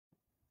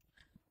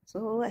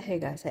So, hey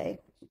guys, hey,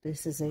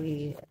 this is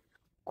a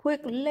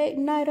quick late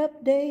night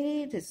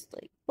update. It's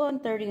like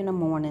 1:30 in the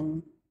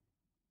morning,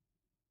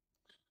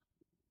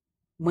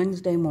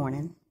 Wednesday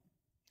morning.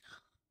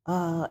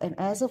 And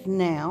as of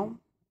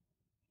now,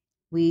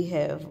 we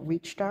have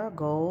reached our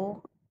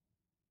goal,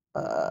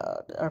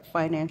 our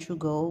financial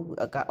goal.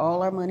 I got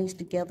all our monies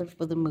together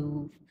for the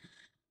move.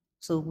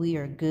 So we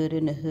are good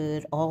in the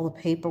hood. All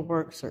the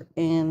paperworks are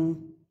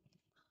in.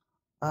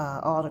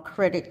 All the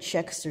credit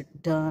checks are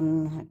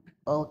done.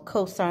 All the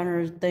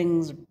co-signer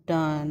things are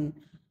done.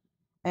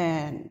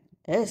 And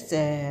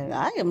listen,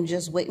 I am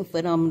just waiting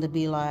for them to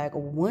be like,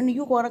 when are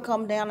you going to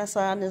come down and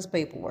sign this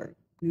paperwork?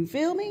 You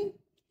feel me?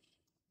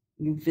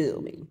 You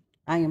feel me?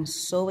 I am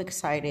so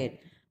excited.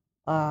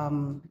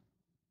 Um,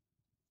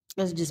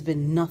 it's just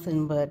been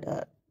nothing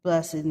but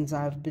blessings.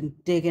 I've been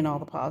digging all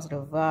the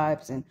positive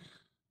vibes and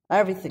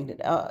everything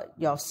that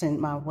y'all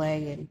sent my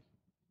way, and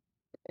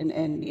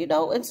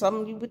and some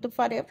of you with the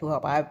financial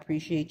help. I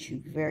appreciate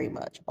you very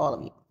much, all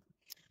of you.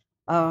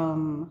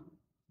 On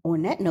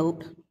that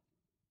note,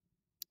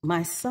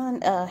 my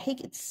son, he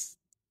gets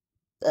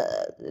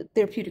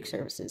therapeutic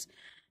services,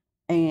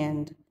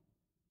 and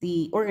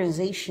the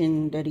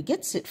organization that he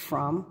gets it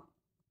from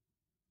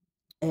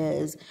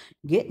is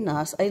getting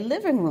us a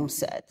living room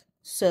set.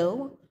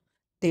 So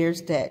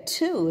there's that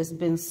too. It's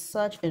been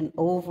such an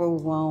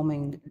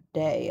overwhelming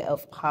day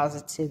of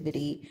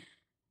positivity,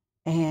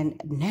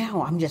 and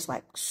now I'm just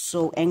like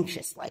so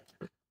anxious,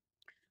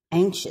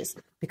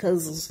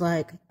 because it's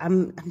like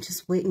I'm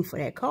just waiting for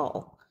that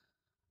call,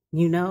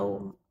 you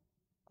know.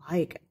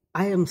 Like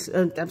I'm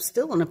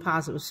still in a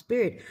positive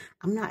spirit.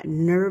 I'm not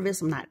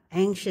nervous. I'm not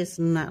anxious.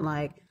 I'm not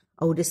like,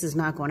 oh, this is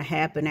not going to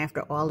happen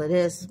after all of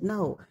this.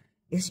 No,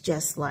 it's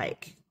just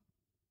like,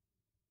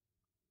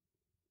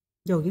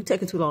 yo, you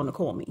taking too long to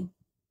call me.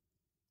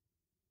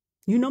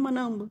 You know my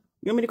number.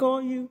 You want me to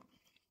call you?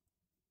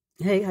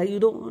 Hey, how you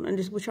doing? And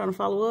just we're trying to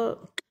follow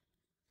up.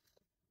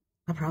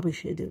 I probably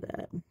should do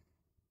that.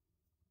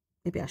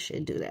 Maybe I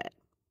should do that.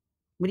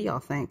 What do y'all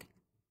think?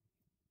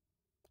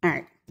 All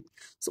right.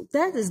 So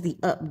that is the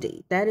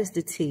update. That is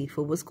the tea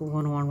for what's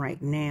going on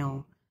right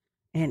now.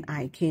 And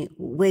I can't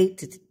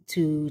wait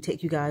to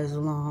take you guys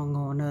along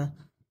on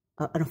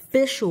an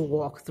official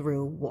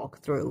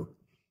walkthrough.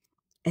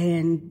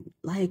 And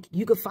like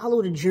you could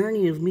follow the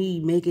journey of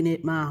me making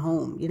it my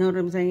home. You know what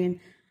I'm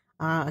saying?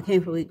 I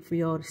can't wait for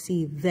y'all to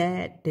see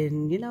that.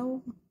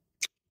 And,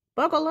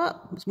 buckle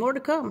up. There's more to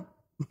come.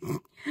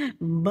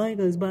 Bye,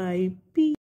 guys. Bye. Peace.